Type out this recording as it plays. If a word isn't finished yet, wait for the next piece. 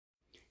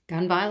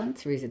gun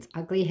violence rears its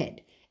ugly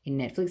head in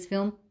Netflix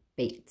film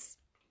Beats.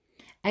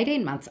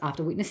 18 months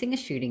after witnessing a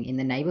shooting in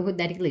the neighborhood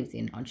that he lives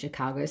in on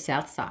Chicago's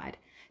South Side,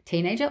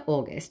 teenager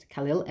August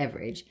Khalil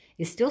Everidge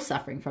is still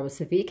suffering from a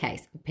severe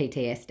case of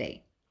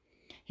PTSD.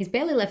 He's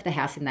barely left the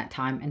house in that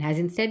time and has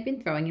instead been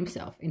throwing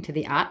himself into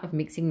the art of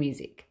mixing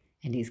music,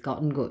 and he's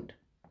gotten good.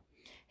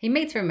 He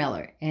meets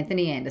Romello,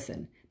 Anthony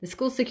Anderson, the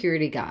school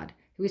security guard,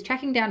 who is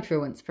tracking down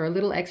truants for a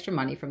little extra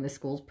money from the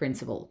school's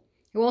principal,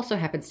 who also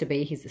happens to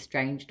be his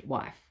estranged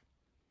wife.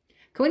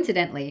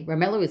 Coincidentally,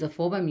 Romello is a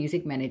former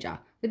music manager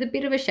with a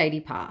bit of a shady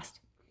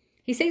past.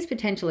 He sees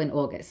potential in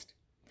August.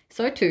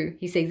 So too,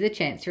 he sees a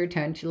chance to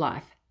return to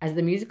life as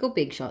the musical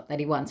big shot that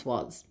he once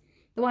was,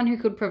 the one who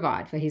could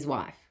provide for his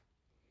wife.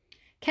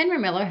 Can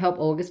Romello help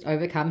August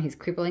overcome his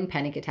crippling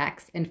panic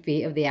attacks and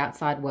fear of the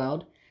outside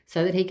world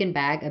so that he can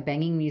bag a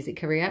banging music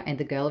career and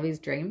the girl of his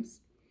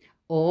dreams?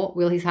 Or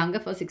will his hunger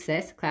for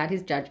success cloud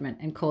his judgment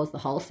and cause the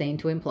whole scene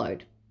to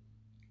implode?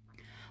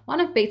 One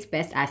of Beats'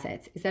 best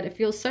assets is that it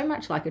feels so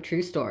much like a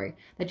true story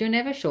that you're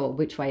never sure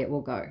which way it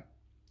will go.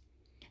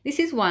 This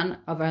is one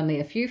of only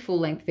a few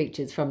full-length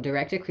features from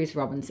director Chris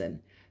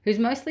Robinson, who's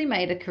mostly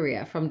made a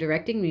career from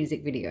directing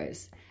music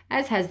videos,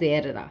 as has the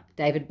editor,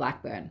 David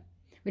Blackburn,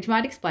 which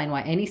might explain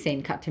why any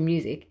scene cut to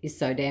music is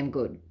so damn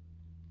good.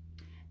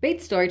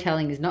 Beats'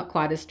 storytelling is not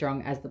quite as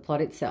strong as the plot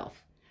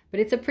itself,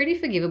 but it's a pretty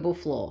forgivable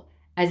flaw,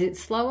 as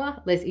its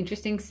slower, less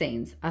interesting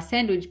scenes are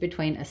sandwiched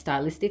between a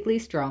stylistically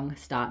strong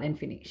start and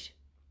finish.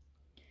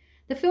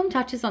 The film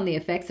touches on the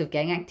effects of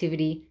gang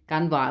activity,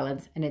 gun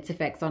violence, and its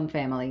effects on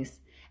families,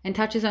 and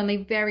touches only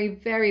very,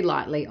 very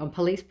lightly on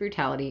police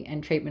brutality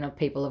and treatment of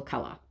people of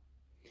colour.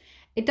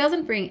 It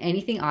doesn't bring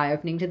anything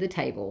eye-opening to the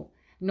table,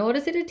 nor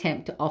does it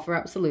attempt to offer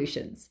up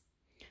solutions.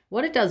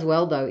 What it does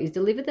well, though, is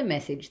deliver the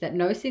message that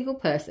no single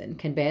person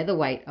can bear the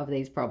weight of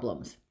these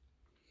problems.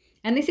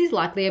 And this is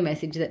likely a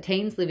message that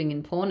teens living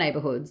in poor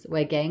neighbourhoods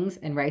where gangs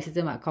and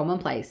racism are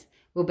commonplace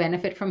will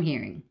benefit from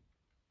hearing.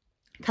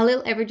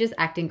 Khalil Everidge's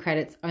acting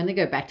credits only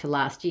go back to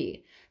last year,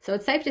 so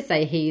it's safe to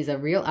say he is a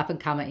real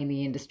up-and-comer in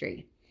the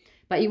industry.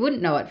 But you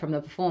wouldn't know it from the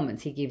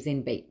performance he gives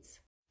in Beats.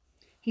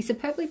 He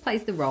superbly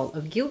plays the role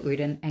of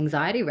guilt-ridden,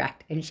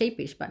 anxiety-racked and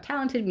sheepish but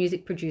talented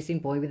music-producing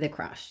boy with a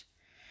crush.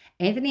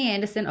 Anthony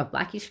Anderson of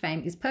Blackish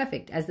fame is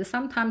perfect as the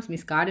sometimes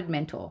misguided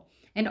mentor,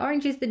 and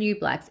Orange is the New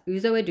Black's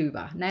Uzo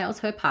Aduba nails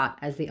her part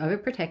as the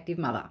overprotective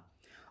mother.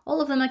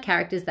 All of them are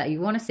characters that you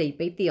want to see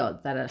beat the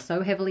odds that are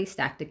so heavily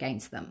stacked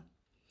against them.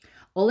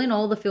 All in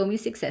all, the film is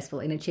successful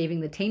in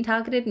achieving the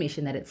teen-targeted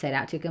mission that it set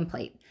out to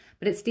complete,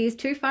 but it steers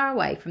too far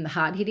away from the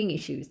hard-hitting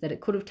issues that it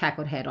could have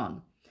tackled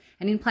head-on.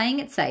 And in playing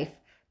it safe,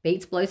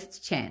 Beats blows its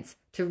chance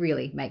to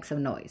really make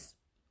some noise.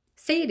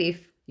 See it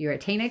if you're a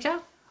teenager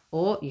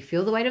or you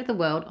feel the weight of the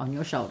world on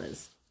your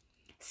shoulders.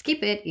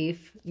 Skip it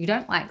if you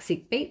don't like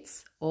sick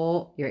beats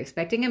or you're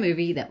expecting a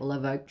movie that will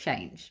evoke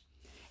change.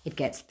 It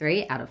gets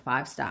 3 out of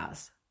 5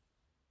 stars.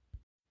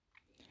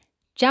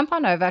 Jump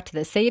on over to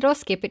the See It or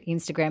Skip It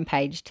Instagram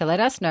page to let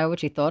us know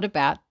what you thought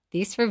about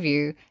this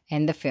review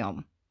and the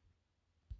film.